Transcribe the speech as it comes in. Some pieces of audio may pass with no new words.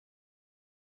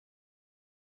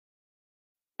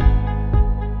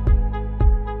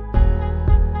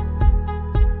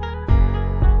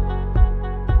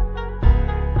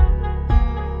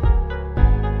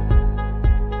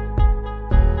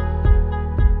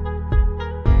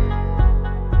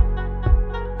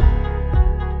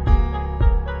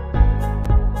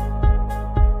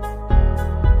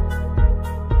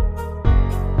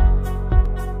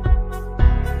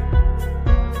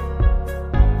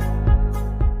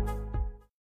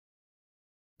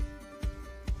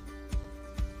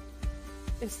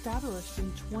Established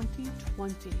in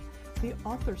 2020, the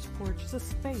Author's Porch is a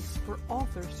space for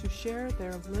authors to share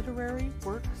their literary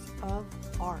works of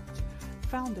art.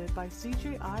 Founded by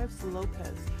CJ Ives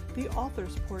Lopez, the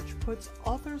Author's Porch puts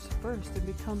authors first and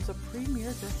becomes a premier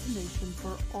destination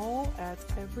for all at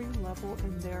every level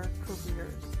in their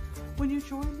careers. When you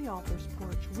join the Author's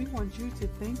Porch, we want you to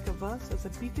think of us as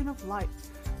a beacon of light,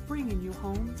 bringing you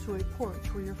home to a porch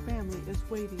where your family is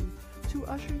waiting to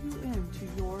usher you into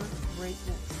your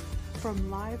greatness.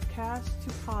 From live cast to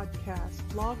podcast,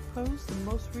 blog posts, and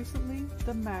most recently,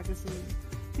 the magazine,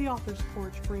 the Author's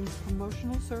Porch brings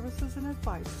promotional services and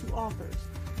advice to authors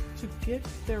to get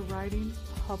their writing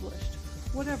published.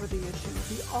 Whatever the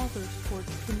issue, the Author's Porch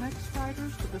connects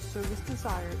writers with a service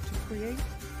desired to create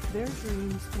their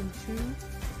dreams into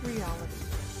reality.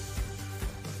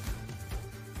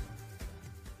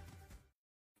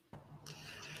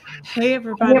 Hey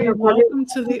everybody, welcome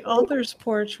to the Author's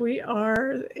Porch. We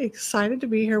are excited to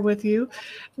be here with you.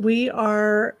 We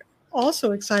are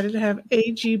also excited to have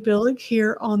A.G. Billig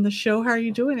here on the show. How are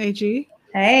you doing, A.G.?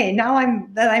 Hey, now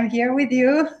I'm here with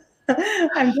you.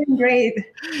 I'm doing great.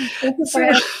 Thank you for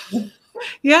asking.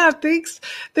 Yeah, thanks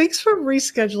for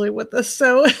rescheduling with us.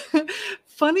 So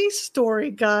funny story,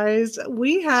 guys.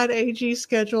 We had AG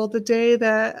scheduled the day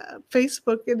that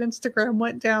Facebook and Instagram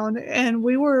went down, and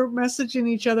we were messaging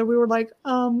each other. We were like,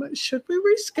 should we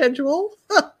reschedule?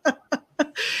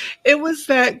 It was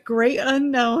that great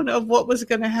unknown of what was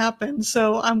going to happen.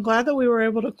 So I'm glad that we were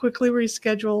able to quickly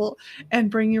reschedule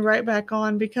and bring you right back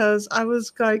on, because I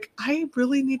was like, I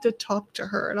really need to talk to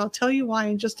her. And I'll tell you why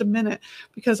in just a minute,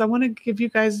 because I want to give you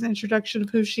guys an introduction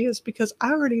of who she is, because I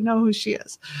already know who she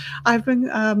is. I've been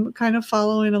kind of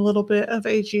following a little bit of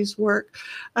AG's work.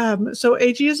 So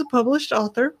AG is a published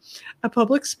author, a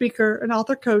public speaker, an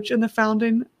author coach, and the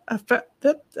founding I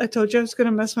told you I was going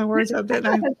to mess my words up,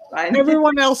 didn't I?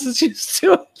 Everyone else is used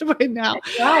to it by now.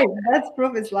 Right, that's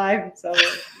proof it's live. So,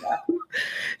 yeah.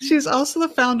 She's also the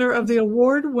founder of the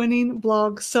award-winning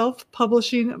blog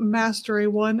Self-Publishing Mastery,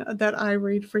 one that I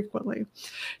read frequently.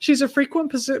 She's a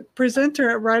frequent presenter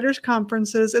at writers'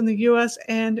 conferences in the U.S.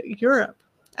 and Europe.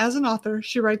 As an author,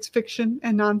 she writes fiction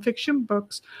and nonfiction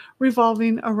books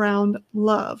revolving around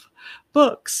love.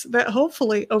 Books that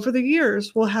hopefully over the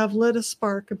years will have lit a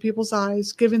spark in people's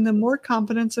eyes, giving them more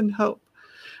confidence and hope.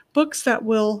 Books that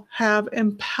will have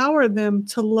empowered them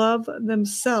to love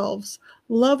themselves,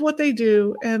 love what they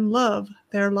do, and love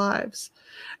their lives.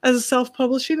 As a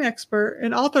self-publishing expert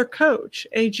and author coach,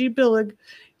 A.G. Billig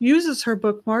uses her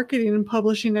book marketing and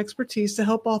publishing expertise to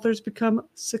help authors become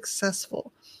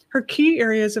successful. Her key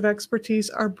areas of expertise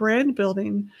are brand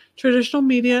building, traditional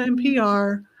media and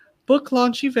PR, book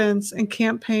launch events and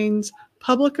campaigns,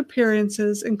 public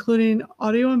appearances, including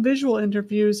audio and visual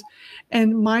interviews,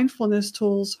 and mindfulness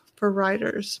tools for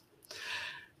writers.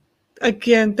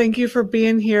 Again, thank you for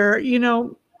being here. You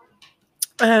know,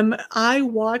 I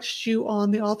watched you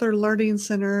on the Author Learning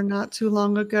Center not too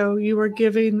long ago. You were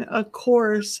giving a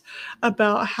course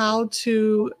about how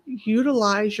to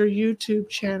utilize your YouTube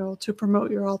channel to promote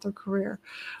your author career,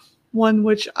 one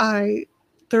which I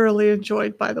thoroughly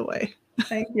enjoyed, by the way.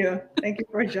 Thank you. Thank you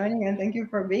for joining, and thank you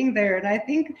for being there. And I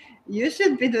think you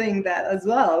should be doing that as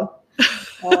well.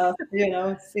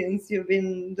 Since you've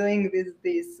been doing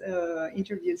this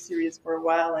interview series for a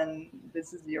while, and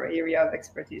this is your area of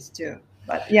expertise too.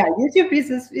 But yeah, YouTube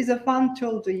is a fun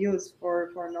tool to use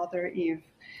for an author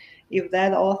if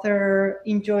that author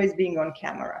enjoys being on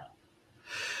camera.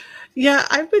 Yeah,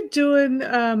 I've been doing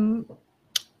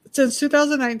since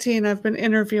 2019, I've been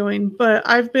interviewing, but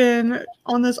I've been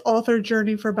on this author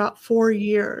journey for about 4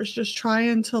 years, just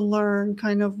trying to learn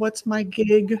kind of what's my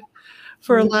gig,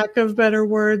 for lack of better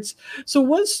words. So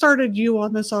what started you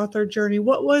on this author journey?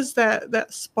 What was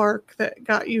that spark that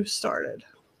got you started?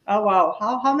 Oh, wow.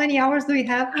 How many hours do we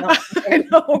have? No. I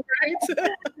know,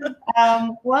 right?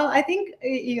 Well, I think,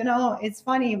 it's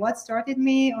funny. What started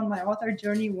me on my author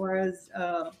journey was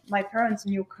my parents'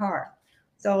 new car.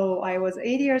 So I was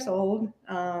 8 years old.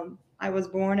 I was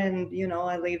born and,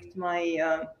 I lived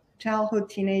my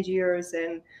childhood, teenage years,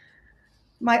 and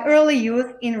my early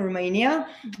youth in Romania.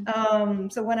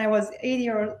 So when I was 8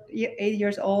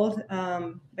 years old,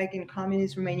 back in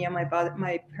communist Romania,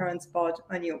 my parents bought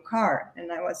a new car,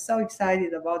 and I was so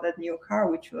excited about that new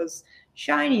car, which was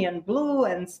shiny and blue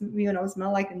and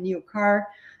smelled like a new car.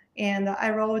 And I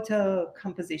wrote a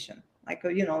composition, like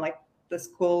the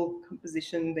school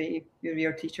composition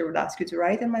your teacher would ask you to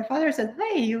write. And my father said,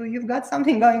 hey, you've got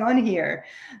something going on here.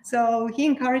 So he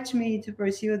encouraged me to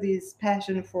pursue this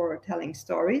passion for telling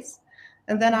stories.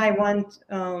 And then I went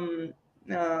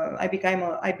I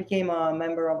became a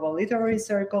member of a literary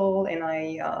circle, and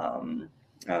I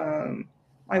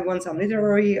won some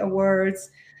literary awards.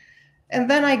 And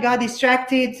then I got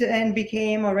distracted and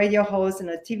became a radio host and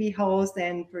a TV host,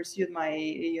 and pursued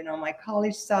my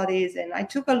college studies. And I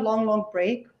took a long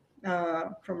break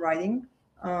from writing.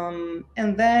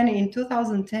 And then in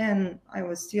 2010, I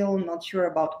was still not sure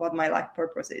about what my life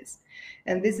purpose is.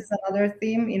 And this is another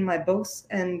theme in my books.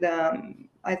 And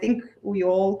I think we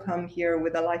all come here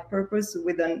with a life purpose,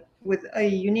 with a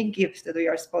unique gift that we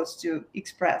are supposed to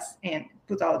express and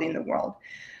put out in the world.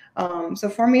 So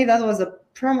for me, that was a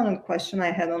permanent question I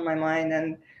had on my mind,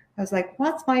 and I was like,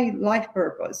 "What's my life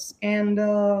purpose?" And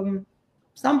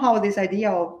somehow this idea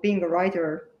of being a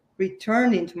writer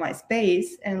returned into my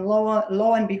space, and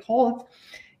lo and behold,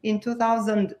 in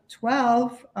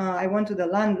 2012, I went to the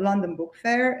London Book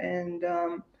Fair, and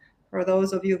for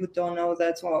those of you who don't know,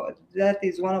 that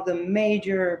is one of the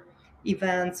major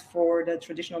events for the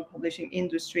traditional publishing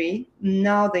industry.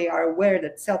 Now they are aware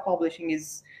that self-publishing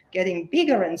is getting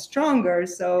bigger and stronger,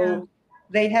 so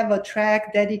they have a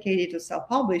track dedicated to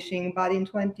self-publishing. But in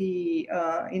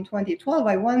 2012,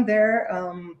 I went there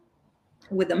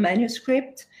with a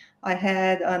manuscript. I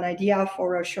had an idea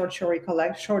for a short story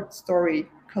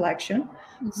collection.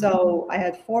 So I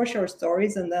had 4 short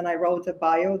stories, and then I wrote a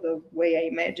bio the way I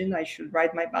imagined I should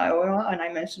write my bio. And I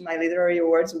mentioned my literary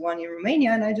awards won in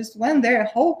Romania, and I just went there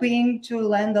hoping to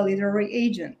land a literary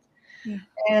agent.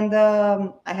 And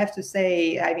I have to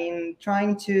say, I mean,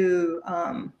 trying to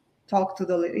talk to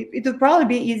it would probably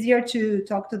be easier to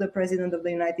talk to the President of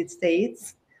the United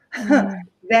States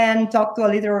than talk to a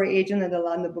literary agent at the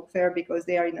London Book Fair, because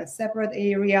they are in a separate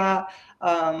area.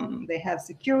 They have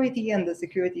security, and the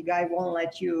security guy won't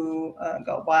let you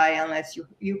go by unless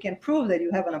you can prove that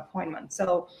you have an appointment.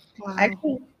 So I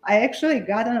actually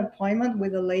got an appointment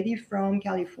with a lady from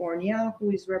California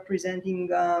who is representing,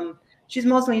 she's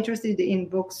mostly interested in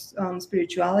books,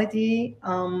 spirituality.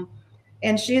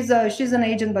 And she's an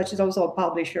agent, but she's also a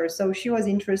publisher. So she was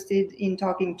interested in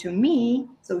talking to me.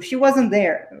 So she wasn't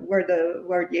there where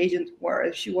the agent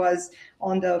were. She was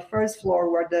on the first floor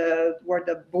where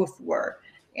the booth were.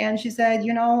 And she said,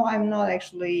 I'm not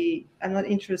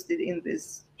interested in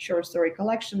this short story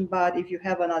collection, but if you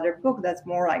have another book that's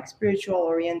more like spiritual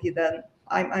oriented, then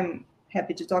I'm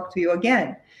happy to talk to you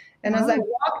again. And as I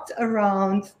walked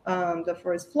around the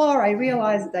first floor, I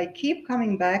realized that I keep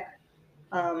coming back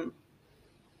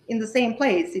in the same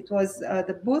place. It was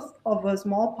the booth of a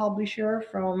small publisher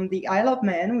from the Isle of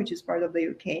Man, which is part of the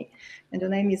UK, and the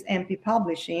name is MP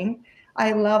Publishing.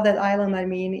 I love that island. I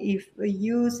mean, if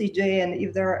you, CJ, and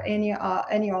if there are any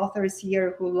authors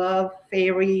here who love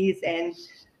fairies and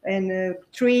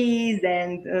trees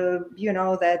and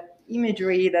that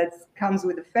imagery that comes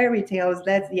with the fairy tales,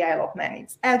 that's the Isle of Man.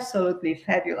 It's absolutely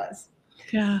fabulous.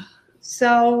 Yeah.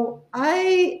 So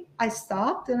I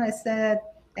stopped and I said,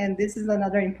 and this is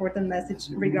another important message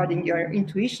regarding your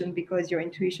intuition, because your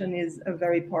intuition is a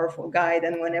very powerful guide.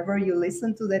 And whenever you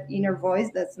listen to that inner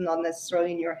voice, that's not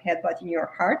necessarily in your head, but in your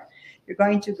heart, you're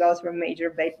going to go through a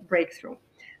major breakthrough.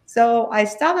 So I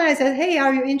stopped and I said, "Hey,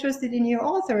 are you interested in new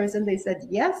authors?" And they said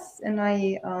yes. And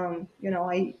I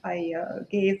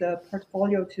gave the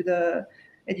portfolio to the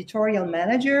editorial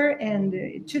manager. And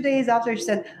 2 days after, she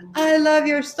said, "I love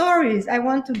your stories. I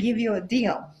want to give you a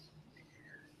deal."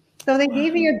 So they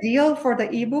gave me a deal for the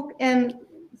ebook. And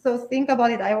so think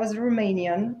about it. I was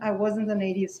Romanian. I wasn't a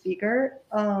native speaker.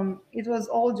 It was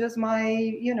all just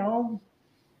my,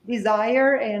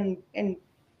 desire and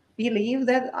belief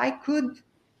that I could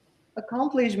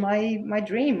accomplish my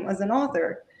dream as an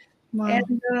author. Wow.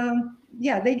 And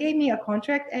they gave me a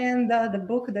contract, and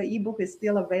the ebook is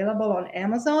still available on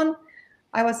Amazon.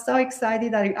 I was so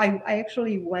excited that I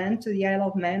actually went to the Isle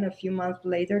of Man a few months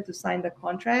later to sign the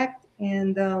contract.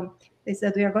 And they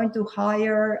said, "We are going to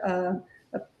hire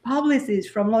a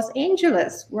publicist from Los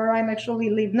Angeles," where I'm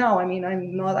actually live now. I mean,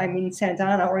 I'm in Santa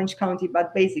Ana, Orange County,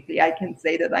 but basically I can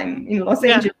say that I'm in Los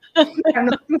Angeles. I'm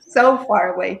not so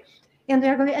far away. And they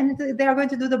are going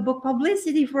to do the book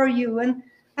publicity for you. And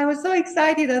I was so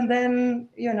excited. And then,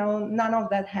 none of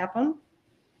that happened.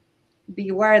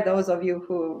 Beware those of you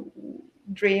who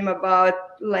dream about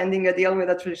landing a deal with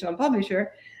a traditional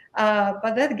publisher.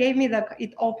 But that gave me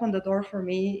it opened the door for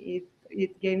me.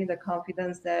 It gave me the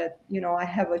confidence that, I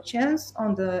have a chance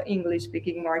on the English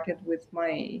speaking market with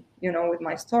my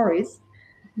stories.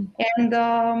 And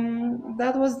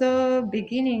that was the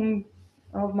beginning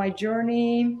of my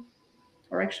journey,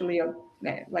 or actually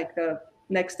like the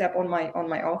next step on my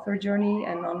author journey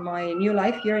and on my new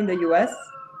life here in the US.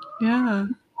 Yeah.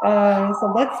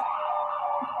 So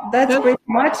that's That, pretty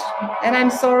much. And I'm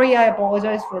sorry, I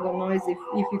apologize for the noise if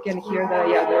you can hear the,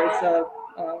 yeah, there's a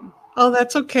oh,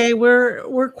 that's okay.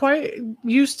 We're quite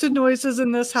used to noises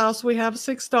in this house. We have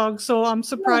 6 dogs, so I'm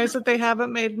surprised that they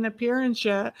haven't made an appearance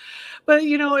yet. But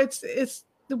it's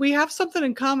we have something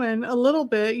in common a little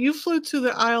bit. You flew to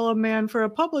the Isle of Man for a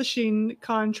publishing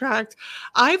contract.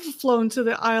 I've flown to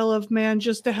the Isle of Man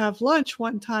just to have lunch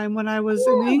one time when I was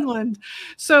in England.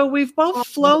 So we've both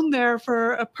flown there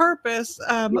for a purpose.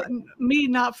 Me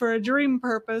not for a dream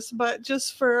purpose, but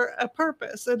just for a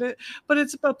purpose. But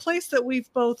it's a place that we've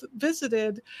both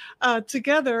visited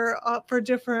together for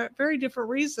very different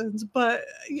reasons. But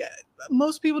yeah,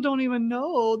 most people don't even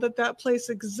know that that place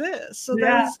exists. So that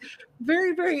yeah, is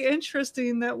very, very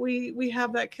interesting that we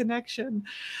have that connection.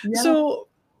 yeah. So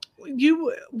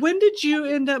when did you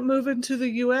end up moving to the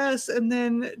US and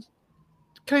then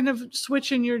kind of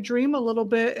switching your dream a little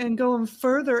bit and going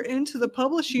further into the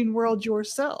publishing world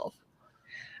yourself?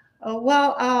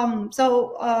 Well,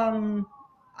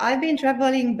 I've been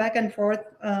traveling back and forth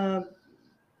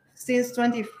since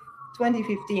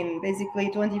 2015. Basically,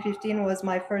 2015 was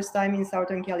my first time in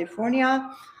Southern California.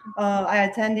 I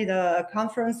attended a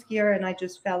conference here, and I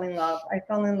just fell in love. I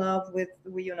fell in love with,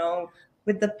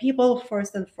 with the people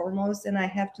first and foremost. And I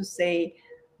have to say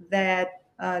that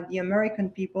the American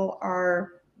people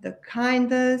are the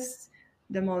kindest,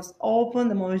 the most open,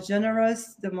 the most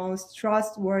generous, the most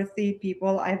trustworthy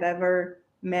people I've ever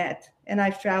met. And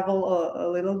I've traveled a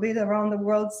little bit around the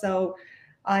world, so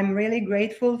I'm really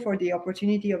grateful for the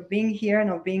opportunity of being here and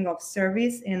of being of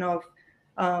service and of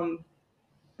um,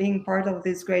 being part of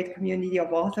this great community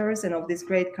of authors and of this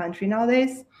great country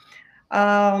nowadays.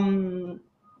 Um,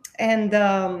 and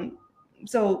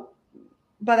so,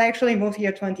 but I actually moved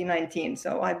here 2019,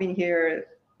 so I've been here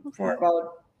for Okay.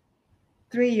 about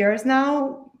 3 years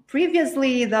now.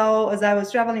 Previously, though, as I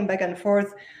was traveling back and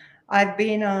forth, I've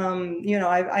been,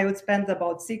 I would spend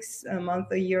about 6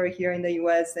 months a year here in the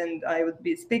US, and I would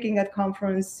be speaking at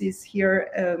conferences here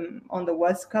on the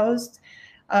West Coast.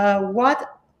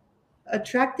 What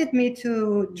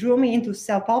drew me into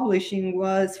self-publishing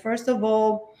was, first of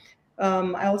all,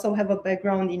 I also have a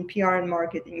background in PR and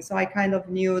marketing, so I kind of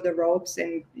knew the ropes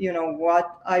and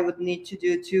what I would need to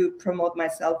do to promote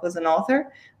myself as an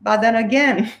author. But then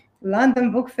again,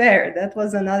 London Book Fair, that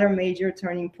was another major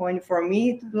turning point for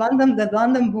me. The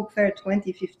London Book Fair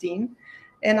 2015,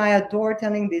 and I adore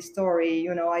telling this story.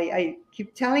 I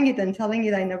keep telling it and telling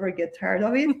it. I never get tired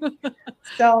of it.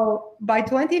 So by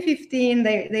 2015,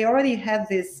 they already had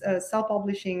this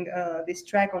self-publishing, this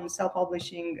track on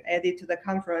self-publishing added to the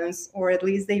conference, or at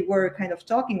least they were kind of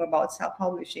talking about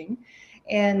self-publishing.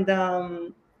 And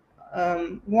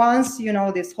once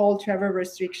this whole travel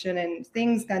restriction and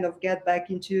things kind of get back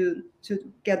to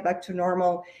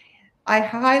normal, I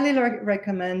highly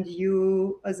recommend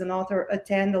you as an author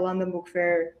attend the London Book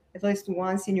Fair at least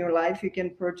once in your life. You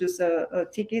can purchase a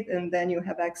ticket, and then you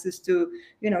have access to,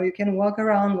 you can walk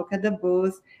around, look at the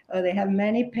booth. They have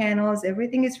many panels.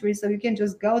 Everything is free, so you can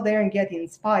just go there and get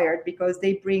inspired because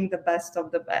they bring the best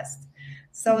of the best.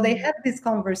 So they had this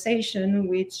conversation,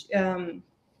 which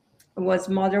was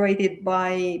moderated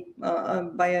by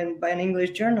an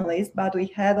English journalist, but we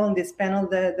had on this panel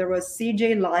that there was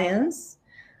C.J. Lyons.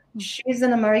 She's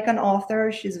an American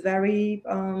author. She's very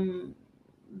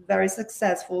very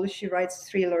successful. She writes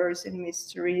thrillers and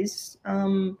mysteries.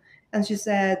 And she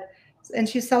said, and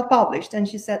she's self-published. And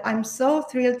she said, I'm so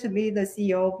thrilled to be the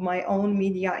CEO of my own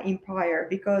media empire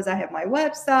because I have my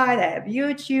website, I have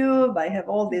YouTube, I have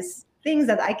all these things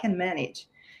that I can manage.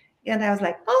 And I was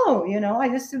like, oh, I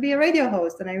used to be a radio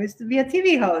host and I used to be a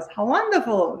TV host. How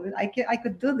wonderful. I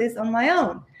could do this on my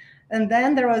own. And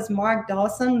then there was Mark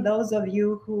Dawson. Those of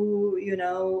you who,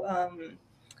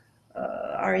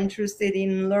 are interested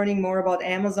in learning more about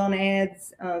Amazon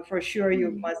ads, for sure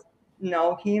you must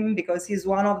know him because he's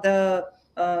one of the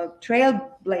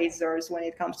trailblazers when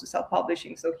it comes to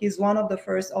self-publishing. So he's one of the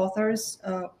first authors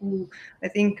who I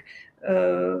think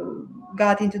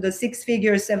got into the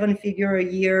 6-figure, 7-figure a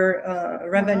year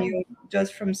revenue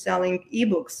just from selling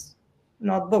ebooks,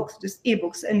 not books, just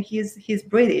ebooks. And he's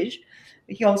British.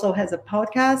 He also has a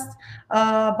podcast.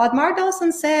 But Mark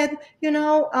Dawson said,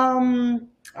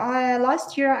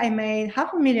 last year I made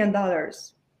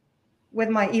 $500,000 with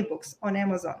my ebooks on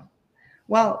Amazon.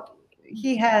 Well,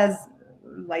 he has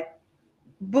like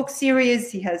book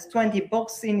series. He has 20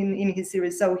 books in his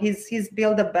series. So he's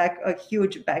built a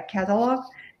huge back catalog,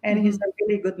 and he's a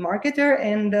really good marketer.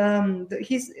 And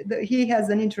he has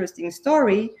an interesting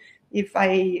story. If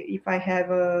I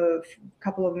have a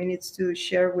couple of minutes to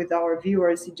share with our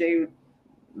viewers, CJ,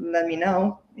 let me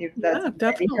know if that's Yeah,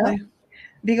 definitely.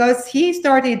 because he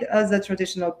started as a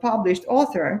traditional published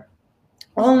author.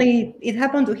 Only it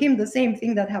happened to him the same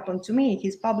thing that happened to me.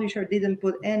 His publisher didn't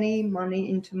put any money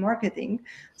into marketing,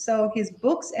 so his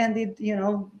books ended,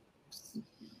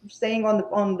 staying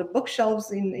on the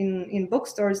bookshelves in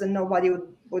bookstores, and nobody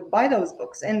would buy those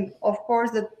books. And of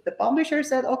course, the publisher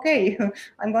said, "Okay,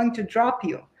 I'm going to drop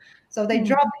you." So they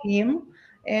dropped him,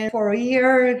 and for a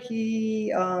year,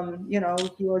 he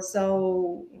was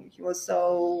so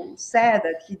sad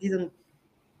that he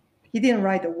didn't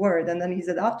write a word. And then he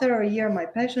said, after a year, my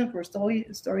passion for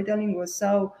storytelling was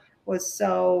so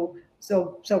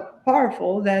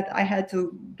powerful that I had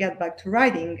to get back to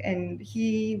writing. And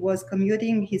he was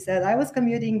commuting. He said, I was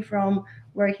commuting from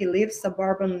where he lives,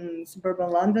 suburban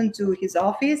London, to his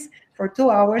office for 2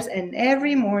 hours. And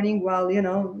every morning, while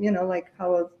like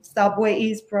how a subway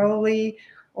is probably,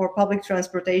 or public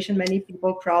transportation, many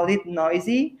people crowded,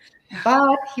 noisy,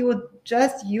 but he would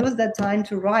just use that time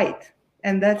to write.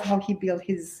 And that's how he built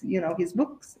his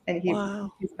books and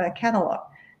his back catalog.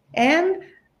 And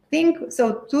think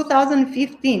so,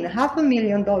 2015,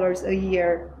 $500,000 a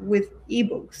year with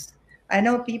ebooks. I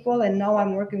know people, and now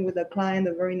I'm working with a client,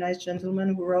 a very nice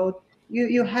gentleman who wrote.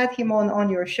 You had him on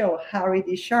your show, Hari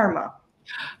D. Sharma.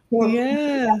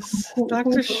 Yes,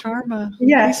 Dr. Sharma.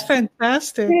 Yes, he's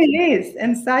fantastic. He is,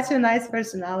 and such a nice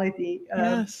personality.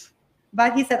 Yes.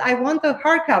 But he said, I want a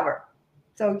hardcover.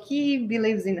 So he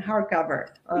believes in hardcover.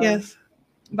 Yes.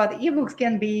 But ebooks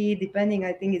can be, depending,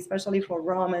 I think, especially for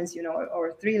romance,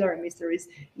 or thriller mysteries,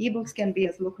 ebooks can be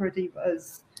as lucrative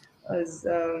as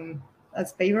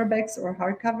paperbacks or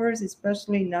hardcovers,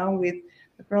 especially now with,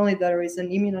 apparently there is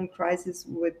an imminent crisis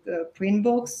with print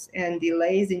books and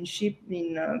delays in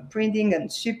printing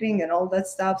and shipping and all that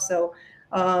stuff. So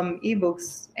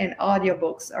ebooks and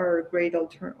audiobooks are great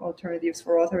alternatives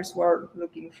for authors who are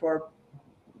looking for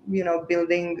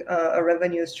building a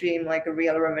revenue stream, like a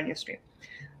real revenue stream.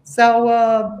 So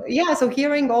so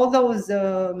hearing all those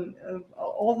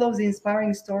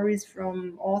inspiring stories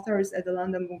from authors at the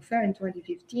London Book Fair in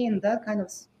 2015, that kind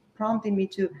of prompted me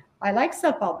to, I like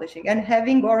self-publishing, and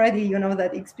having already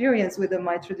that experience with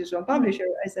my traditional publisher,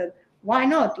 I said, why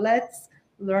not? Let's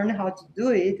learn how to do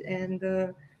it and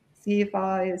see if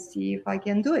I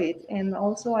can do it. And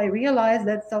also I realized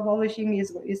that self-publishing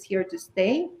is here to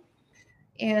stay.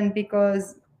 And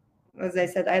because, as I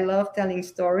said, I love telling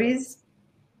stories,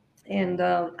 and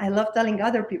I love telling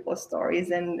other people's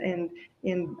stories, and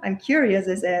I'm curious.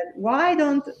 I said, why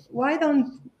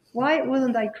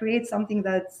wouldn't I create something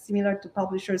that's similar to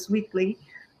Publishers Weekly,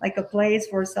 like a place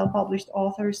for self-published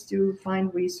authors to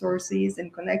find resources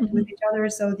and connect with each other?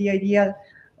 So the idea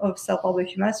of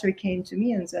Self-Publishing Mastery came to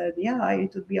me and said,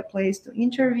 it would be a place to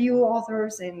interview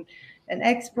authors and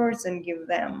experts and give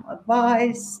them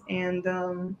advice. And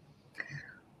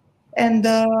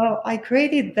I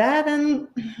created that, and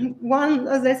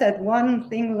as I said, one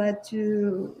thing led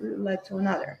to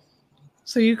another.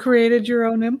 So you created your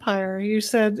own empire. You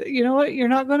said, you know what, you're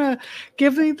not going to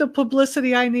give me the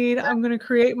publicity I need. I'm going to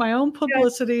create my own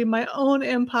publicity, my own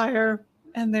empire,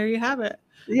 and there you have it.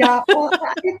 Yeah, well,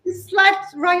 it's like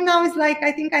right now. It's like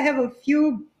I think I have a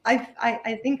few.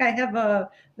 I think I have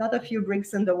not a few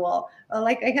bricks in the wall.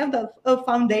 Like I have a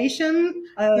foundation.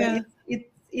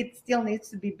 It still needs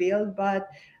to be built, but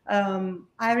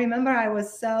I remember I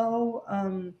was so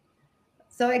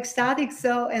ecstatic,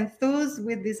 so enthused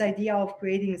with this idea of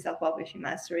creating Self-Publishing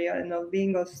Mastery, and of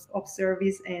being of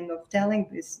service, and of telling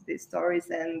these stories,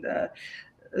 and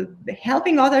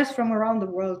helping others from around the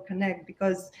world connect.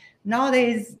 Because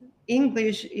nowadays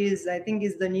English is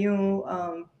the new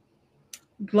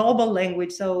global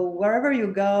language. So wherever you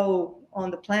go on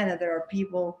the planet, there are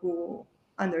people who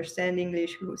understand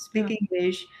English, who speak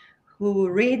English, who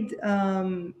read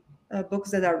books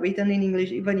that are written in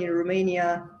English. Even in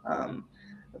Romania,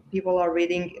 people are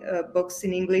reading books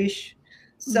in English.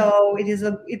 So it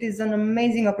is an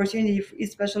amazing opportunity,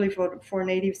 especially for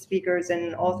native speakers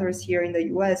and authors here in the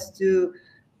US, to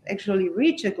actually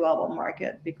reach a global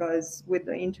market, because with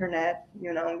the internet,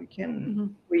 we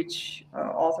can reach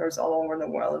authors all over the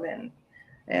world,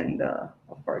 and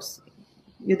of course,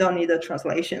 you don't need a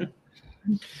translation.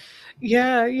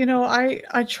 Yeah,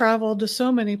 I traveled to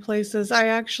so many places. I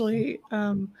actually,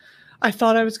 I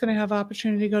thought I was going to have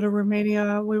opportunity to go to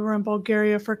Romania. We were in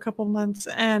Bulgaria for a couple months,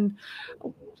 and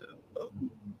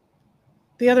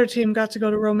the other team got to go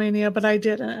to Romania, but I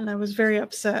didn't, and I was very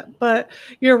upset. But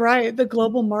you're right. The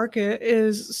global market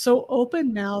is so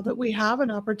open now that we have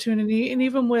an opportunity. And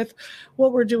even with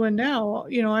what we're doing now,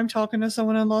 I'm talking to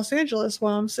someone in Los Angeles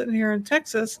while I'm sitting here in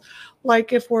Texas,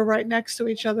 like if we're right next to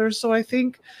each other. So I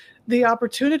think the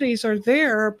opportunities are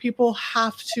there. People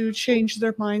have to change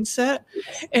their mindset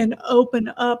and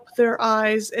open up their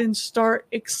eyes and start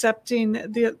accepting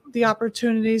the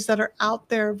opportunities that are out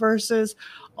there versus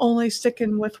only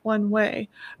sticking with one way.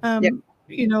 Yeah.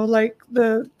 Like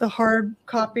the hard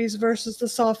copies versus the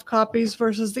soft copies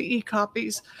versus the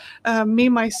e-copies. Me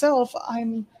myself,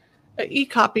 I'm an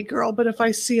e-copy girl, but if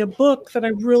I see a book that I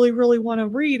really, really want to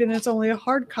read and it's only a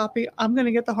hard copy, I'm going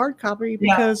to get the hard copy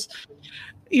Yeah. because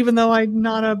even though I'm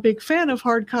not a big fan of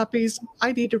hard copies,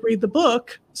 I need to read the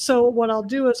book. So what I'll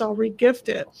do is I'll regift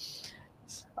it.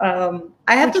 I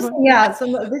have Which to say, one? yeah.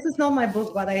 So this is not my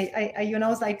book, but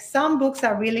it's like some books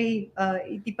are really.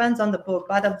 It depends on the book,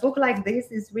 but a book like this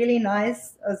is really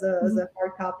nice as a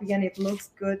hard copy, and it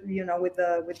looks good, with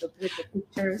the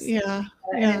pictures, Yeah,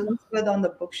 and yeah. it looks good on the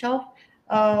bookshelf.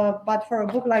 But for a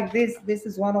book like this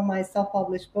is one of my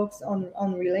self-published books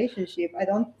on relationship. I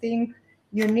don't think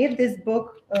you need this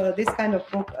book, this kind of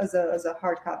book, as a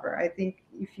hardcover. I think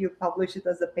if you publish it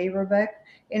as a paperback,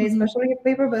 and Mhm. especially a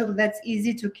paperback that's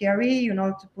easy to carry,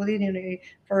 to put it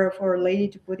for a lady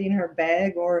to put in her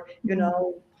bag, or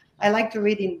Mhm. I like to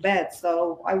read in bed,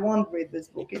 so I won't read this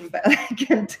book in bed. I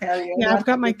can tell you. I Yeah, I've want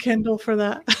got my to, Kindle for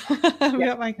that. I've yeah,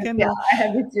 got my yeah, Kindle. I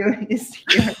have it too. It's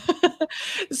here.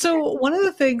 So one of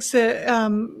the things that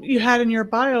you had in your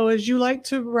bio is you like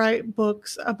to write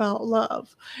books about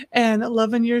love and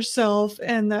loving yourself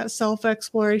and that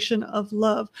self-exploration of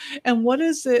love. And what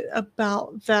is it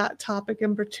about that topic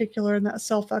in particular and that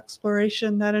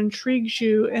self-exploration that intrigues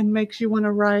you and makes you want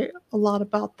to write a lot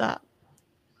about that?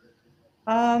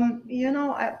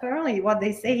 Apparently what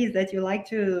they say is that you like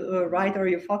to write, or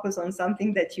you focus on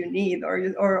something that you need,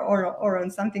 or on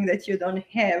something that you don't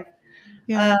have.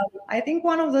 Yeah. I think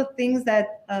one of the things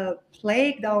that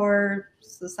plagued our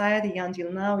society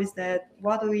until now is that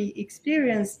what we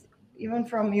experienced, even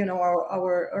from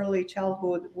our early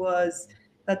childhood, was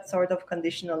that sort of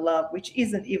conditional love, which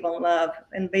isn't even love.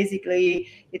 And basically,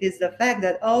 it is the fact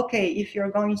that, okay, if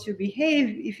you're going to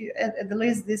behave, if you at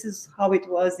least this is how it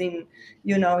was in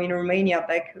Romania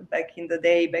back in the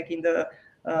day, back in the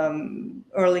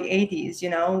early 80s.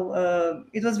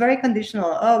 It was very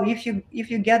conditional. Oh, if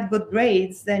you get good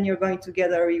grades, then you're going to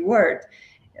get a reward.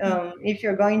 If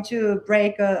you're going to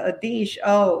break a dish,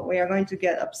 oh, we are going to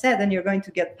get upset and you're going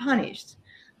to get punished.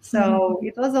 So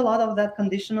it was a lot of that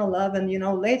conditional love. And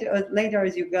later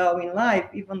as you go in life,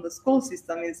 even the school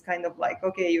system is kind of like,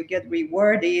 okay, you get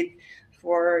rewarded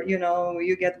for,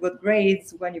 you get good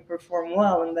grades when you perform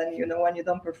well, and then when you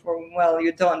don't perform well,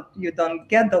 you don't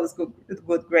get those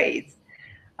good grades.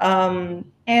 And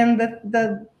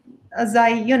the as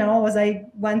I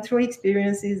went through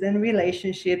experiences and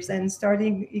relationships and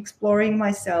starting exploring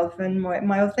myself and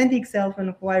my authentic self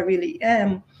and who I really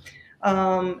am,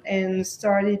 and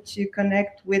started to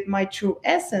connect with my true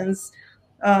essence,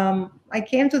 I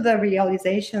came to the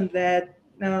realization that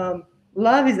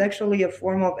love is actually a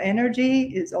form of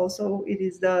energy. It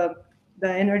is the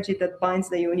energy that binds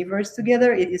the universe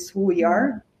together. It is who we Mhm.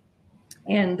 are,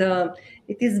 and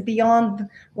it is beyond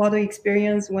what we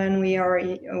experience when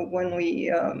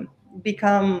we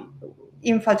become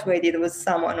infatuated with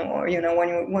someone, or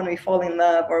when we fall in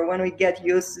love, or when we get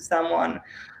used to someone.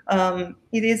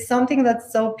 It is something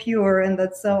that's so pure and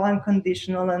that's so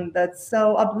unconditional and that's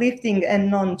so uplifting and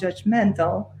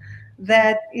non-judgmental,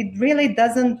 that it really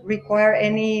doesn't require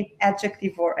any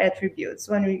adjective or attributes.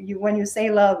 When you say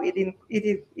love, it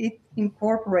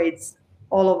incorporates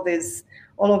all of this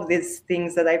all of these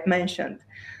things that I've mentioned.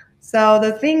 So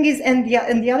the thing is, and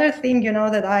the other thing,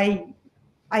 that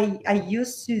I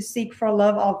used to seek for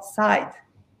love outside.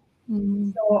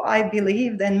 Mhm. So I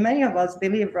believed, and many of us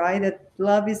believe, right, that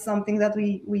love is something that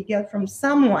we get from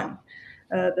someone.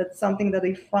 That's something that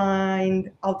we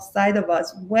find outside of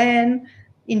us. When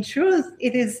in truth,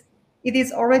 it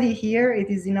is already here. It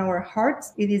is in our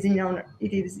hearts. It is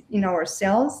in our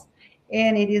cells,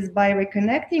 and it is by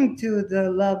reconnecting to the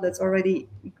love that's already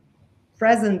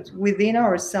present within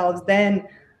ourselves, then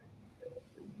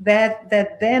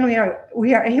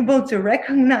we are able to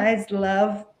recognize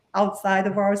love outside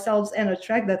of ourselves and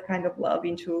attract that kind of love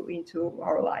into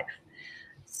our life.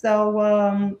 So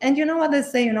and you know what they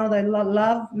say, that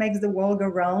love makes the world go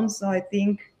round. So I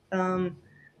think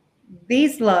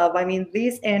this love, I mean,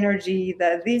 this energy,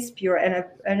 that this pure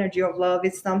energy of love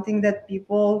is something that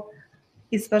people,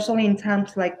 especially in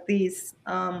times like this,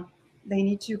 they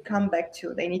need to come back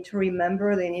to. They need to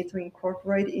remember. They need to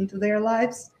incorporate into their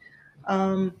lives,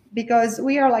 because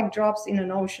we are like drops in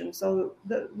an ocean. So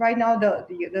right now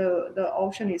the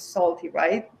ocean is salty,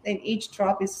 right? And each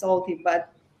drop is salty.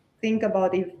 But think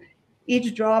about,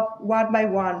 each drop, one by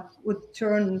one, would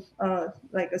turn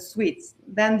like a sweet.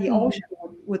 Then the ocean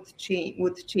would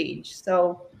change.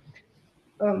 So,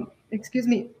 excuse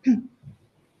me.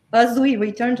 As we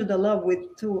return to the love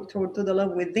to the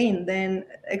love within, then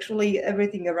actually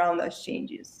everything around us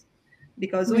changes,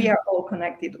 because we are all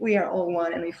connected, we are all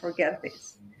one, and we forget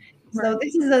this. So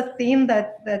this is a theme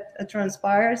that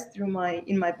transpires through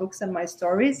my books and my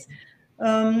stories.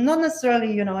 Not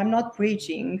necessarily, I'm not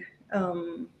preaching,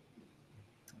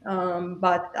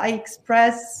 but I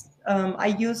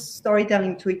use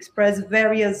storytelling to express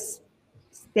various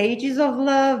stages of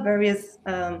love, various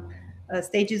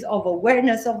stages of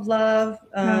awareness of love,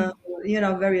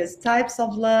 various types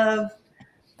of love,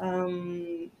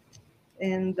 um,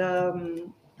 and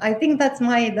I think that's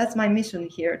my mission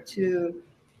here, to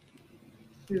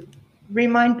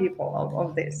remind people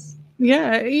of this.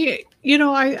 Yeah,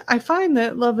 I find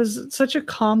that love is such a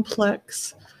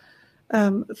complex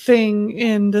thing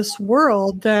in this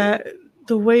world, that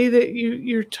the way that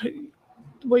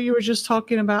what you were just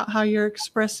talking about, how you're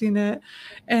expressing it,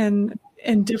 and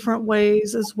in different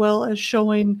ways, as well as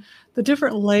showing the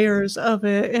different layers of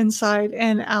it inside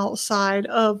and outside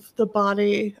of the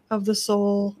body, of the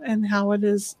soul, and how it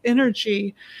is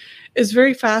energy, is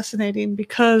very fascinating,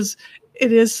 because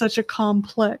it is such a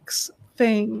complex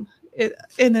thing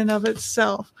in and of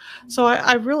itself. So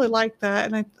I really like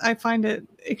that, and I find it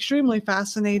extremely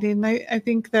fascinating. I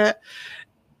think that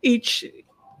each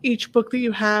book that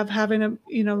you have, having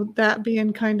that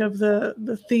being kind of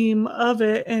the theme of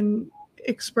it, and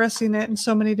expressing it in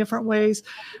so many different ways,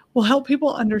 will help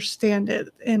people understand it,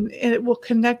 and it will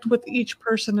connect with each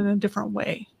person in a different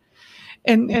way,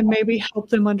 and maybe help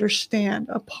them understand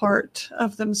a part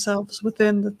of themselves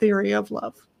within the theory of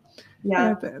love.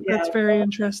 Yeah, That's very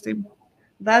interesting.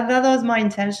 That was my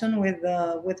intention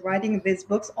with writing these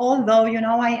books. Although,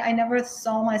 I never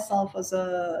saw myself as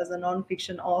a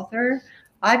nonfiction author.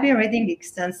 I've been reading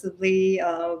extensively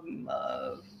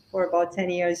for about 10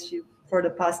 years. For the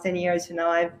past 10 years,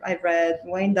 I've read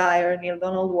Wayne Dyer, Neil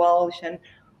Donald Walsh, and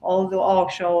all the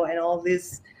Osho, and all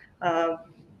this uh,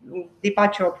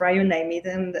 Deepak Chopra, you name it.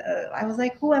 And I was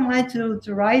like, who am I to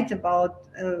write about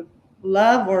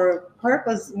love or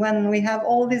purpose when we have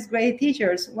all these great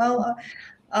teachers? Well,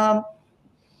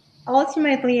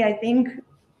 ultimately, I think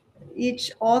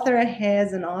each author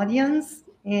has an audience,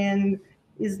 and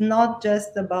is not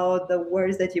just about the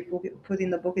words that you put in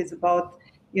the book. It's about,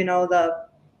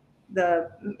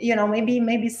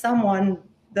 maybe someone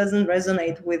doesn't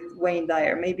resonate with Wayne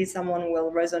Dyer. Maybe someone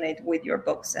will resonate with your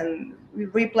books, and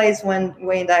replace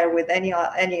Wayne Dyer with any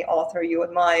author you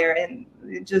admire, in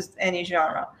just any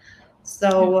genre.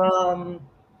 So.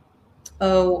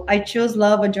 Oh, I chose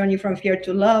Love, A Journey from Fear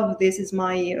to Love. This is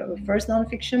my first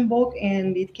nonfiction book,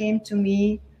 and it came to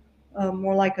me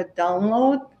more like a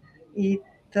download. It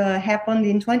happened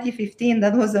in 2015.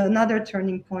 That was another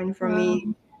turning point for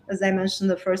me. As I mentioned,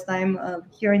 the first time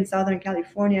here in Southern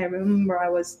California, I remember I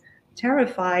was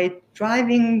terrified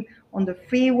driving on the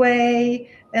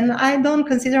freeway. And I don't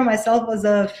consider myself as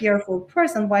a fearful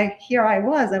person, but here I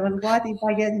was. What if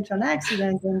I get into an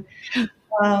accident?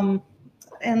 Um,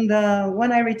 and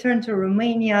when I returned to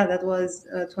Romania, that was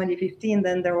 2015.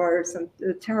 Then there were some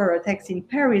terror attacks in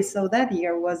Paris. So that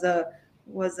year was a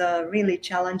really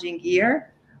challenging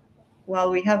year.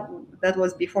 Well, that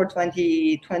was before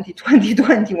 2020,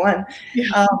 2021.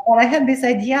 But I had this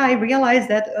idea. I realized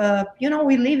that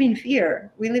we live in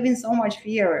fear. We live in so much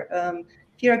fear.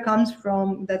 Fear comes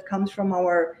from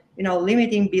our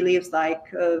limiting beliefs, like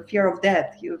fear of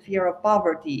death, fear of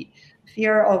poverty,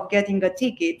 fear of getting a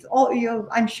ticket.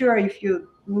 I'm sure if you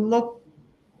look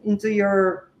into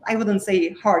your, I wouldn't say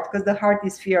heart, because the heart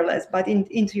is fearless, but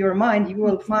into your mind, you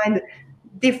will find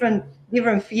different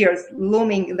fears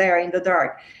looming there in the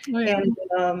dark. Oh, yeah. And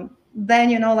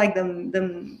then like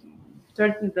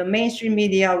the mainstream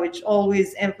media, which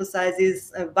always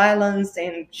emphasizes violence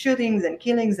and shootings and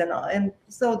killings, and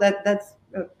so that's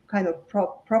kind of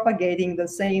propagating the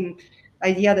same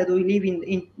idea that we live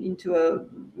into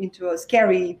a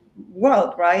scary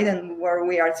world, right? And where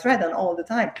we are threatened all the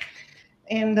time.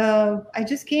 And I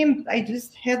just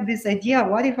had this idea: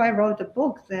 what if I wrote a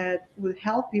book that would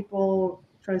help people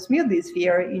transmute this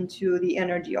fear into the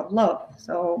energy of love?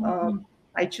 So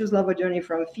I choose Love, A Journey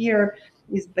from Fear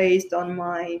is based on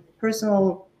my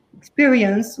personal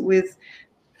experience with,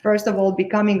 first of all,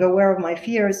 becoming aware of my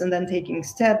fears, and then taking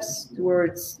steps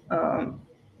towards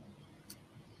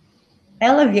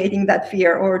alleviating that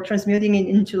fear, or transmuting it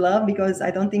into love, because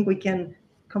I don't think we can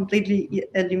completely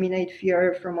eliminate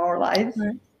fear from our lives.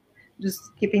 Right.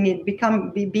 Just keeping it,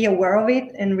 be aware of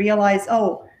it, and realize,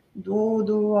 oh,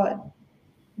 do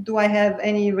do I have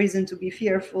any reason to be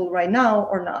fearful right now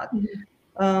or not?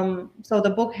 So the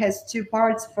book has two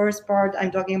parts. First part,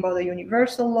 I'm talking about the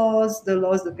universal laws, the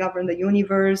laws that govern the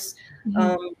universe.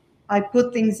 I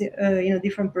put things in a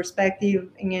different perspective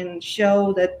and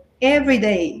show that every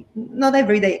day, not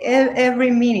every day,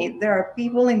 every minute, there are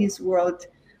people in this world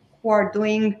who are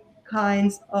doing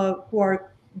who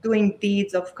are doing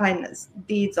deeds of kindness,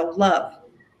 deeds of love.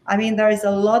 I mean, there is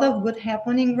a lot of good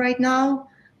happening right now,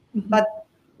 but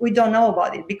we don't know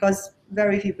about it because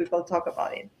very few people talk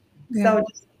about it. Yeah. So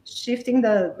just shifting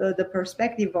the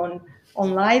perspective on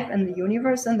life and the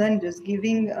universe, and then just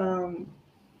giving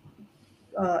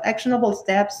actionable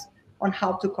steps on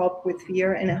how to cope with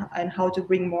fear and how to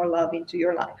bring more love into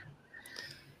your life.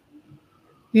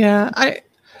 Yeah.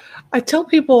 I tell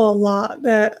people a lot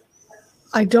that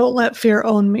I don't let fear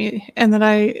own me, and that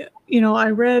I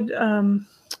read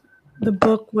the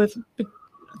book with, I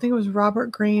think it was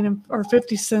Robert Greene or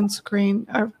 50 Cent's Green,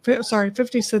 or, sorry,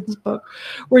 50 Cent's book,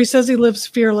 where he says he lives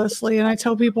fearlessly. And I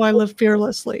tell people I live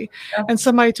fearlessly. Yeah. And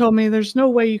somebody told me there's no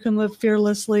way you can live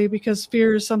fearlessly because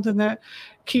fear is something that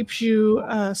keeps you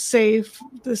safe,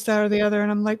 this, that, or the other.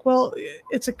 And I'm like, well,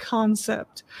 it's a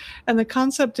concept. And the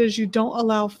concept is you don't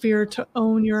allow fear to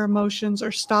own your emotions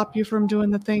or stop you from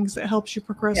doing the things that helps you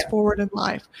progress forward in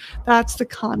life. That's the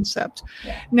concept.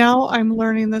 Yeah. Now I'm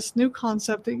learning this new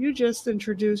concept that you just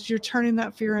introduced. You're turning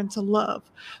that fear into love.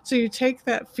 So you take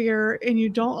that fear and you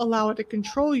don't allow it to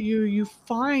control you. You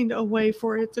find a way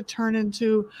for it to turn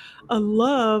into a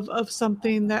love of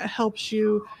something that helps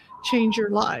you change your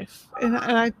life. And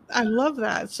I love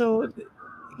that. So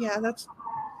yeah, that's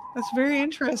very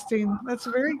interesting. That's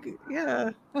very,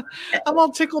 yeah. I'm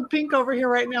all tickled pink over here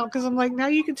right now because I'm like, now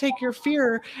you can take your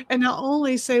fear and not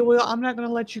only say, well, I'm not going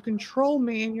to let you control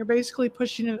me. And you're basically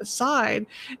pushing it aside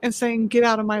and saying, get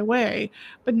out of my way.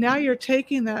 But now you're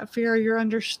taking that fear, you're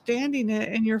understanding it,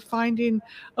 and you're finding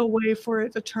a way for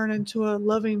it to turn into a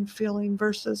loving feeling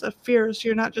versus a fear. So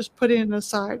you're not just putting it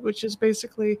aside, which is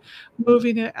basically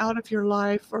moving it out of your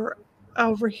life or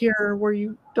over here where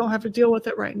you don't have to deal with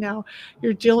it right now.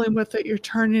 You're dealing with it, you're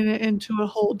turning it into a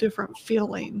whole different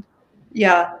feeling.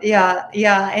 And I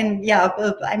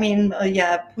mean,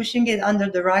 pushing it under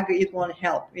the rug, it won't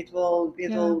help. It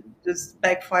will just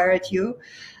backfire at you.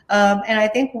 And I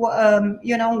think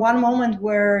one moment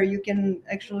where you can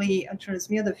actually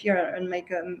transmute the fear and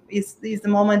is the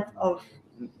moment of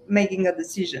making a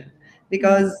decision,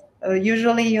 because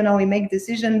usually we make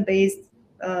decision based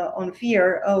on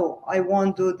fear. Oh, I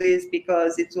won't do this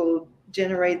because it will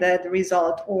generate that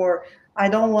result, or I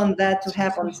don't want that to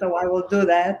happen, so I will do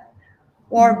that.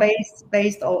 Or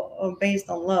based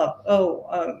on love. Oh,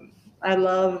 I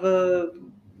love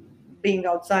being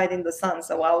outside in the sun,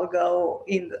 so I will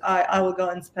go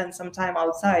and spend some time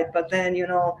outside. But then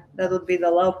that would be the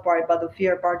love part, but the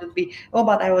fear part would be, oh,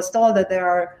 but I was told that there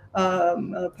are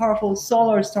powerful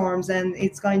solar storms and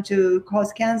it's going to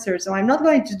cause cancer, so I'm not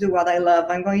going to do what I love.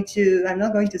 I'm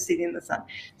not going to sit in the sun.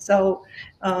 So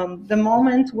the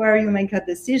moment where you make a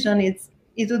decision,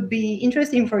 it would be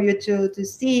interesting for you to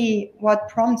see what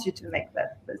prompts you to make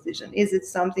that decision. Is it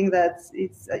something that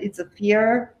it's a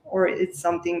fear, or it's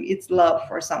love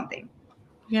for something?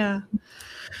 Yeah.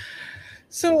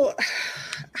 So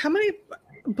how many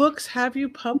books have you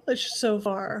published so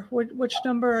far? Which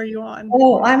number are you on?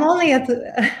 Oh, I'm only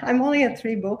at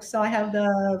 3 books. So I have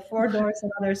the Four Doors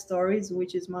and Other Stories,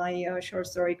 which is my short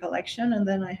story collection, and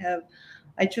then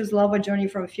I choose Love: A Journey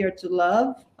from Fear to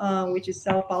Love, which is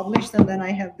self-published, and then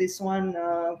I have this one,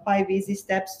 5 Easy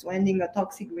Steps to Ending a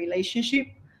Toxic Relationship,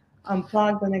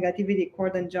 Unplug the Negativity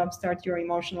Cord and Jumpstart Your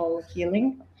Emotional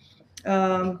Healing.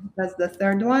 That's the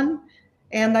third one.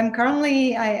 And I'm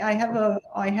currently I have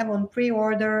on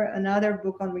pre-order another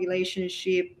book on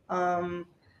relationship.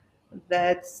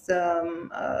 That's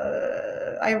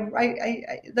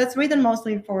that's written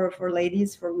mostly for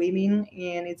ladies, for women,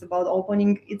 and it's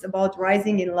about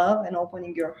rising in love and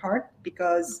opening your heart,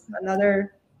 because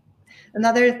another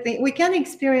thing, we can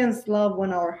experience love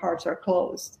when our hearts are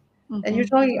closed. And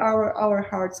usually our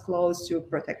hearts close to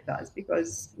protect us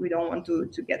because we don't want to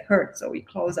get hurt, so we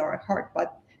close our heart.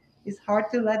 But it's hard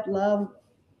to let love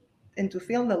and to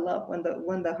feel the love when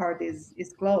the heart is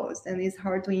closed, and it's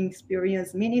hard to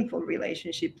experience meaningful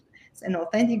relationships and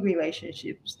authentic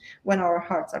relationships when our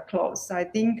hearts are closed. So I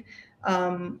think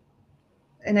and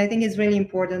I think it's really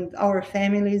important. Our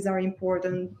families are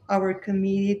important, our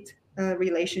committed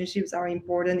relationships are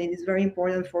important. It is very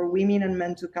important for women and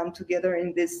men to come together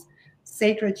in this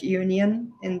sacred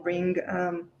union and bring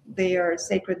their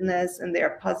sacredness and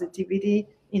their positivity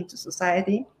into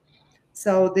society.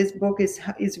 So this book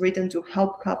is written to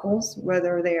help couples,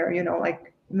 whether they are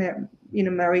like in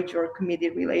a marriage or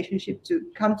committed relationship to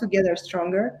come together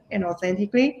stronger and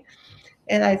authentically.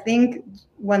 And I think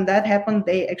when that happens,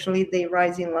 they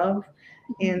rise in love,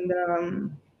 and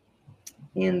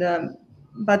and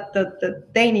but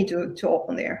they need to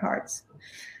open their hearts.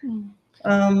 Mm.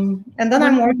 And then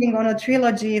I'm When working on a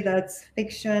trilogy that's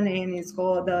fiction, and it's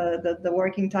called the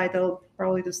working title,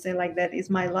 probably to say like that, is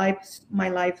my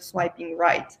life swiping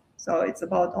right. So it's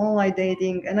about online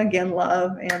dating and again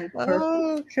love and purpose.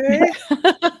 Oh, okay.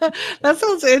 That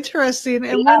sounds interesting.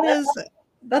 And Yeah,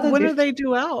 that would when be. are they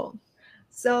due out?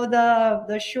 So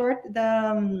the short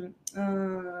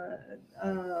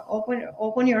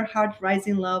open your heart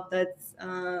rising love, that's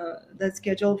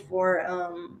scheduled for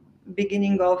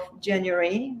beginning of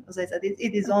January. As I said, it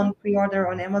is Okay. on pre-order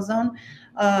on Amazon,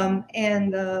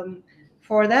 and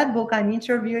for that book I'm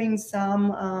interviewing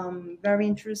some very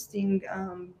interesting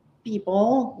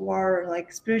people who are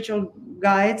like spiritual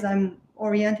guides. I'm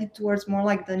oriented towards more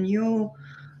like the new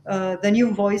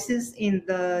voices in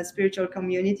the spiritual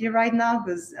community right now,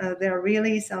 because there are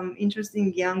really some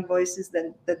interesting young voices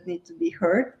that need to be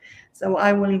heard. So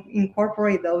I will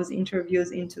incorporate those interviews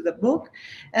into the book.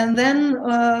 And then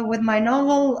with my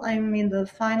novel, I'm in the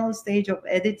final stage of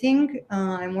editing.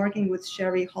 I'm working with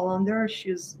Sherry Hollander.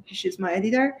 She's my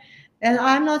editor. And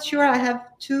I'm not sure, I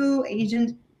have two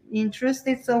agents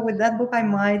interested. So with that book, I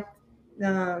might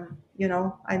go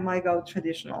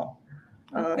traditional.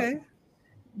 Uh, Okay.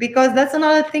 because that's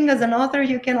another thing, as an author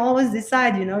you can always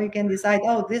decide, you can decide,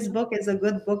 oh, this book is a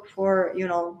good book for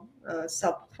the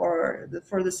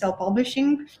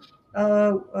self-publishing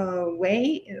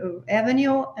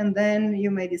avenue, and then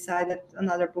you may decide that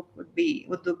another book would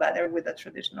do better with a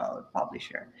traditional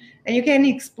publisher. And you can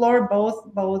explore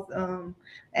both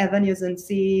avenues and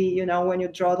see, when you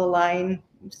draw the line,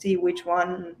 see which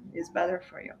one is better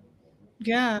for you.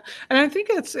 Yeah. And I think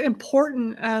it's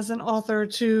important as an author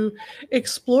to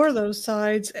explore those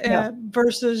sides Yeah.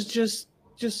 versus just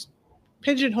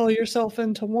pigeonhole yourself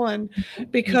into one,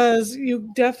 because you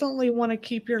definitely want to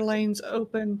keep your lanes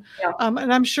open. Yeah.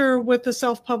 And I'm sure with the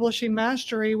self-publishing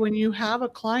mastery, when you have a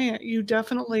client, you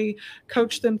definitely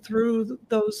coach them through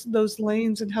those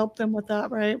lanes and help them with that,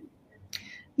 right?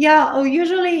 Yeah,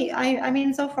 usually, I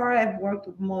mean, so far I've worked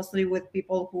mostly with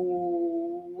people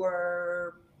who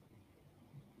were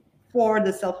for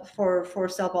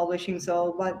self-publishing.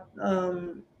 So, but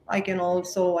I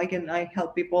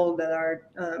help people that are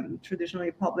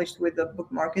traditionally published with the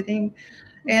book marketing.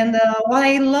 And what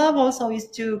I love also is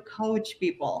to coach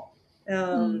people,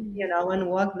 Mm. and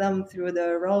walk them through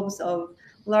the ropes of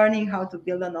learning how to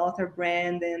build an author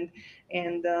brand, and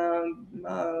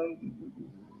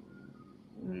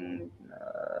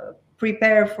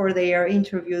prepare for their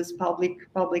interviews,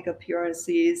 public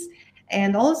appearances.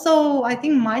 And also I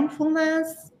think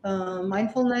mindfulness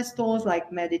tools like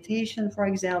meditation, for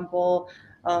example,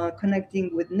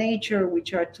 connecting with nature,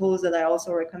 which are tools that I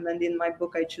also recommend in my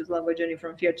book, I Choose Love: A Journey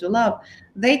from Fear to Love.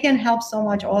 They can help so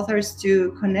much authors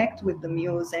to connect with the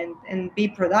muse and be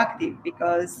productive,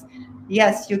 because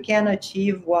yes, you can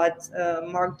achieve what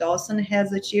Mark Dawson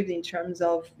has achieved in terms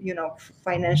of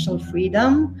financial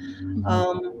freedom,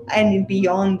 Mhm. and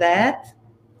beyond that,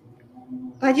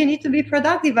 but you need to be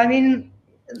productive. I mean,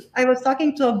 I was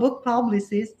talking to a book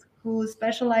publicist who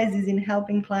specializes in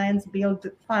helping clients build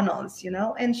funnels,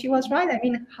 and she was right. I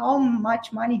mean, how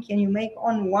much money can you make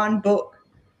on one book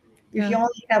if you Yeah.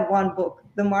 only have one book?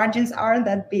 The margins aren't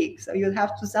that big, so you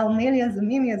have to sell millions and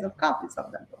millions of copies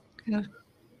of that book. Yeah.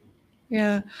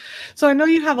 Yeah. So I know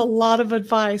you have a lot of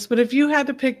advice, but if you had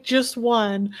to pick just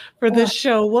one for Uh, this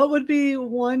show, what would be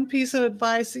one piece of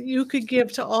advice that you could give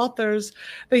to authors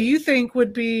that you think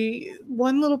would be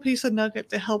one little piece of nugget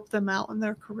to help them out in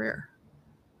their career?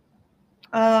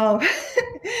 Oh,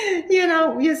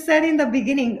 you said in the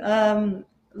beginning,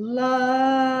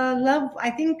 love. I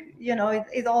think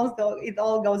it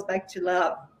all goes back to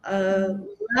love. Mhm.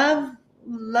 Love,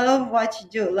 love what you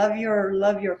do. Love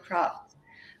your craft.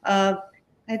 Uh,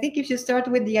 I think if you start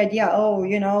with the idea, oh,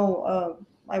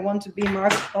 I want to be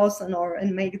Mark Dawson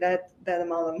and make that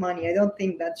amount of money. I don't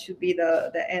think that should be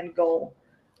the end goal.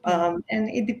 Yeah. And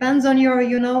it depends on your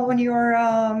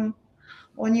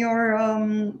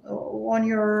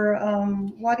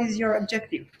what is your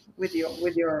objective with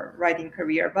your writing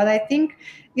career. But I think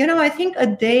a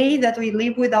day that we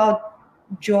live without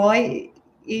joy,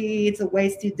 it's a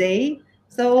wasted day. Yep.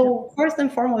 So first and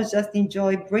foremost, just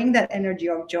enjoy, bring that energy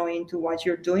of joy into what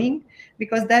you're doing,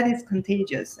 because that is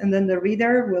contagious, and then the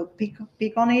reader will pick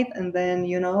on it, and then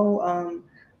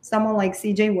someone like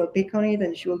CJ will pick on it,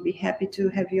 and she will be happy to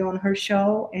have you on her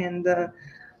show.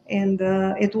 and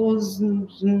it will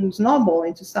snowball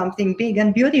into something big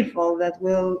and beautiful that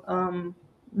will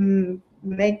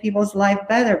make people's life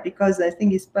better. Because I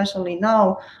think especially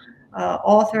now,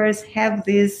 authors have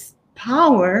this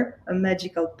power, a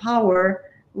magical power,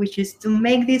 which is to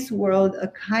make this world a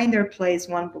kinder place,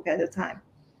 one book at a time.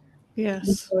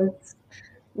 Yes. Because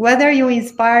whether you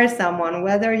inspire someone,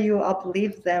 whether you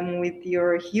uplift them with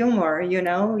your humor,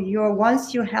 you're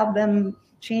once you help them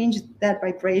change that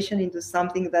vibration into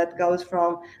something that goes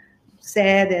from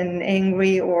sad and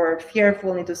angry or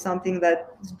fearful into something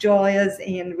that's joyous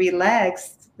and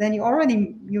relaxed, then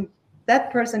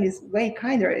that person is way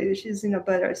kinder. She's in a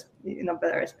better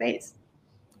space.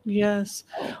 Yes.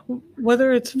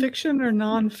 Whether it's fiction or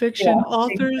nonfiction, Yeah,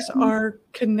 authors exactly. are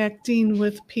connecting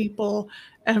with people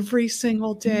every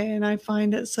single day. And I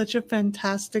find it such a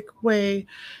fantastic way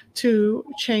to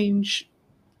change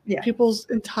Yeah. people's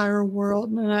entire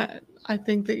world. And I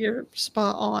think that you're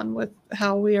spot on with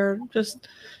how we are just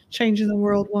changing the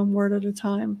world one word at a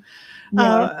time.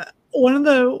 Yeah. One of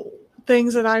the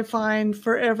things that I find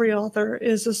for every author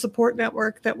is a support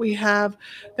network that we have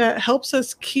that helps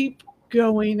us keep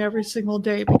going every single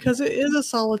day, because it is a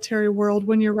solitary world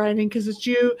when you're writing, because it's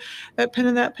you, that pen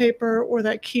and that paper or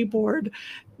that keyboard,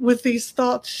 with these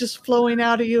thoughts just flowing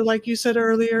out of you. Like you said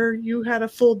earlier, you had a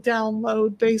full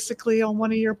download basically on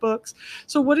one of your books.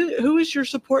 So who is your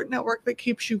support network that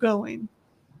keeps you going?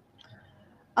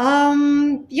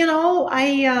 I'm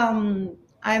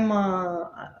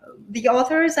the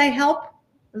authors I help.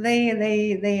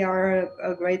 They are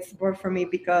a great support for me,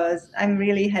 because I'm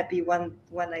really happy when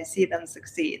I see them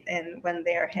succeed and when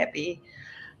they are happy.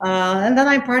 And then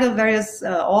I'm part of various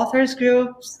authors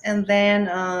groups, and then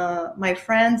my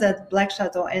friends at Black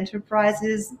Shadow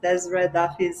Enterprises, Desiree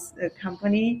Duffy's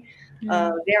company.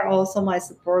 Yeah. They're also my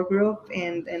support group,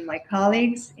 and my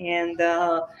colleagues. And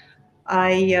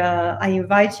I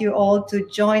invite you all to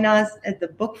join us at the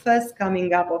Book Fest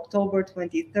coming up October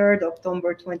 23rd,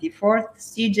 October 24th.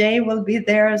 CJ will be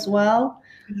there as well.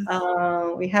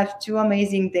 We have 2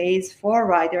 amazing days for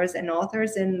writers and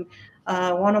authors. And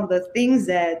one of the things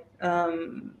that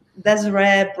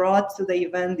Desiree brought to the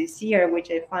event this year, which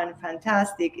I find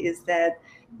fantastic, is that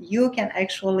you can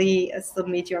actually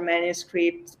submit your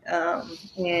manuscript,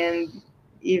 and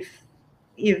if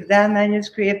that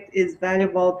manuscript is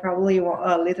valuable, probably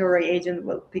a literary agent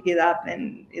will pick it up,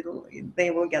 and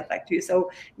they will get back to you. So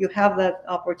you have that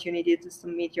opportunity to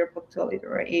submit your book to a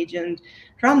literary agent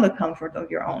from the comfort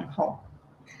of your own home.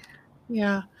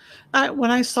 Yeah. When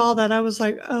I saw that, I was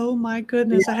like, oh my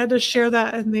goodness. I Yeah, had to share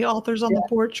that in the Authors on the yeah,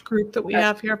 Porch group that we that's-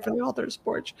 have here for the Authors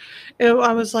Porch.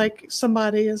 I was like,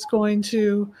 somebody is going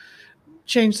to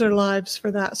change their lives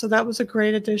for that. So that was a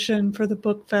great addition for the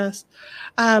Book Fest.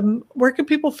 Where can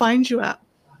people find you at?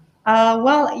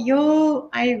 well,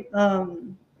 I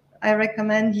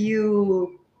recommend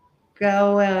you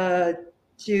go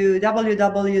to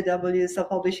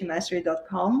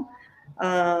www.selfpublishingmastery.com.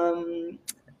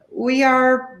 We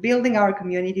are building our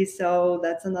community, so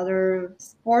that's another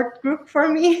support group for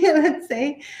me, let's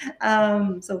say.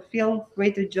 So feel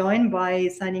free to join by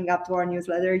signing up to our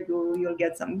newsletter. You'll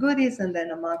get some goodies, and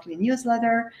then a monthly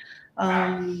newsletter.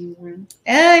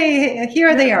 Hey,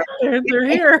 here they are. They're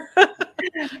here.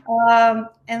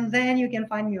 And then you can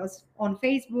find me on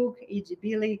Facebook, AG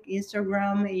Bilik,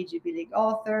 Instagram, AG Bilik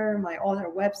Author, my author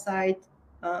website,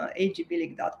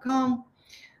 agbilik.com.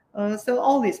 So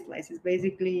all these places,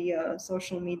 basically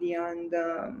social media,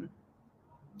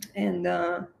 and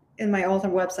my author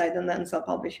website, and then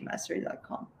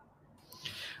selfpublishingmastery.com.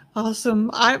 Awesome.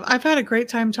 I've had a great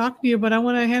time talking to you, but I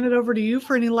want to hand it over to you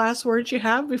for any last words you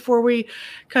have before we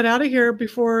cut out of here,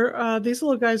 before these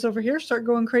little guys over here start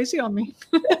going crazy on me.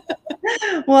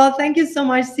 Well, thank you so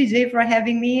much, CJ, for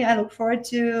having me. I look forward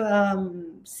to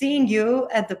seeing you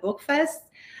at the Book Fest.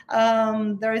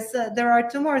 There are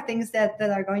 2 more things that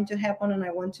are going to happen, and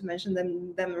I want to mention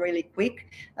them really quick.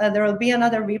 There will be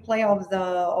another replay of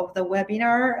the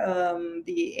webinar,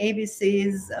 the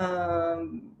ABCs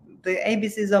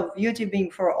of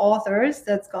YouTubing for authors,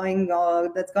 that's going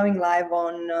live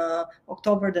on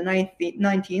October the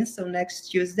 19th, so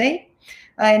next Tuesday.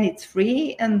 And it's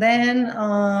free. And then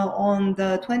on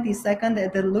the 22nd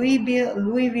at the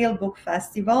Louisville Book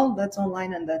Festival, that's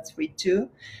online and that's free too.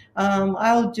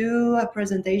 I'll do a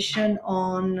presentation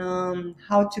on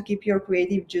how to keep your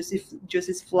creative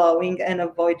juices flowing and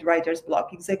avoid writer's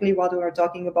block, exactly what we were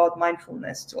talking about,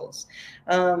 mindfulness tools.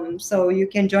 So you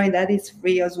can join that, it's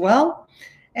free as well.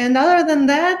 And other than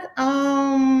that,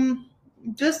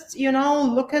 just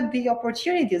look at the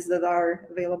opportunities that are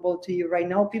available to you right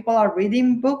now. People are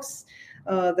reading books.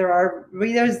 there are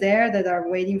readers there that are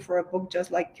waiting for a book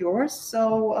just like yours.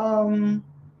 So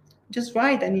just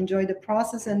write and enjoy the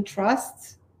process, and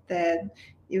trust that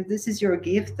if this is your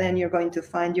gift, then you're going to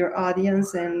find your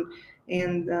audience, and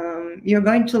you're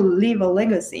going to leave a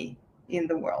legacy in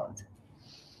the world.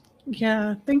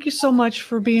 Yeah, thank you so much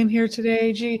for being here today,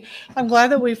 AG. I'm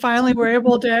glad that we finally were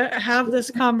able to have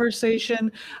this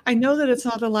conversation. I know that it's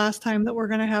not the last time that we're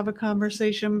going to have a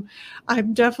conversation.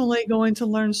 I'm definitely going to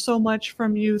learn so much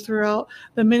from you throughout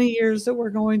the many years that we're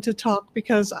going to talk,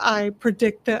 because I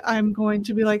predict that I'm going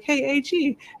to be like, hey,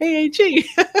 AG, hey, AG.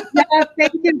 Yeah,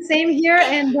 thank you. Same here.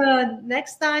 And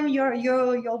next time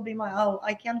you'll be my. Oh,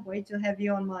 I can't wait to have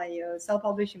you on my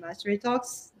self-publishing mastery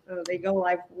talks. They go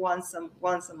live once a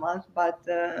month, but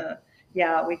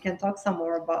yeah, we can talk some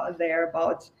more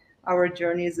about our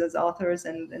journeys as authors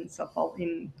and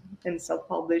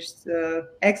self-published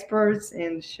experts,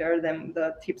 and share them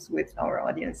the tips with our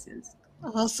audiences.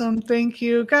 Awesome. Thank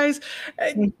you. Guys,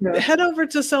 Thank you. head over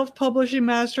to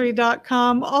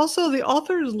selfpublishingmastery.com. Also, the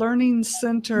Authors Learning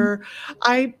Center.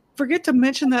 I forget to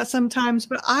mention that sometimes,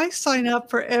 but I sign up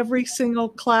for every single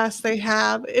class they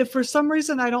have. If for some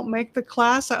reason I don't make the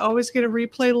class, I always get a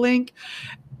replay link.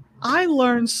 I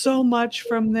learn so much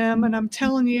from them, and I'm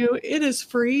telling you, it is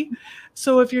free.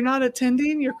 So if you're not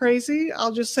attending, you're crazy.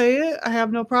 I'll just say it. I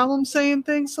have no problem saying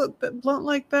things blunt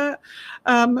like that.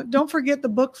 Don't forget the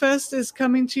Book Fest is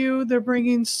coming to you. They're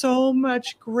bringing so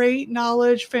much great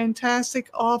knowledge, fantastic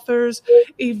authors,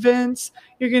 events.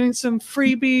 You're getting some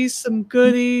freebies, some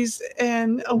goodies,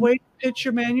 and a way to pitch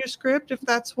your manuscript if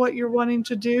that's what you're wanting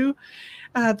to do.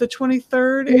 The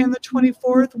 23rd and the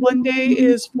 24th. One day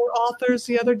is for authors,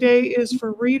 the other day is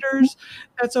for readers.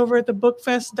 That's over at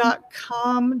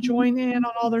thebookfest.com. Join in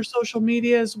on all their social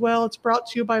media as well. It's brought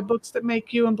to you by Books That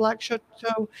Make You and Black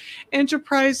Chateau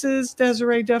Enterprises.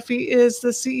 Desiree Duffy is the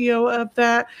CEO of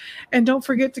that. And don't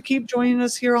forget to keep joining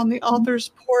us here on the Author's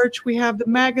Porch. We have the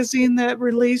magazine that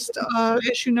released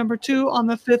issue number 2 on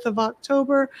the 5th of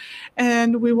October.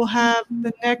 And we will have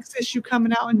the next issue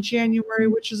coming out in January,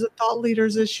 which is a Thought Leaders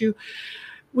issue.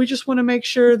 We just want to make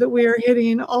sure that we are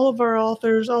hitting all of our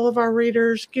authors, all of our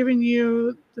readers, giving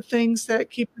you the things that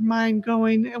keep your mind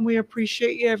going. And we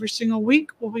appreciate you every single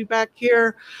week. We'll be back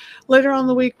here later on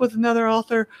the week with another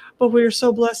author. But we are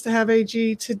so blessed to have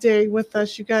AG today with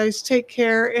us. You guys take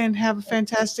care and have a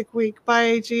fantastic week. Bye,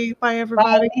 AG. Bye,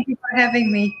 everybody. Bye. Thank you for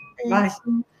having me. Bye.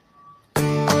 Thanks.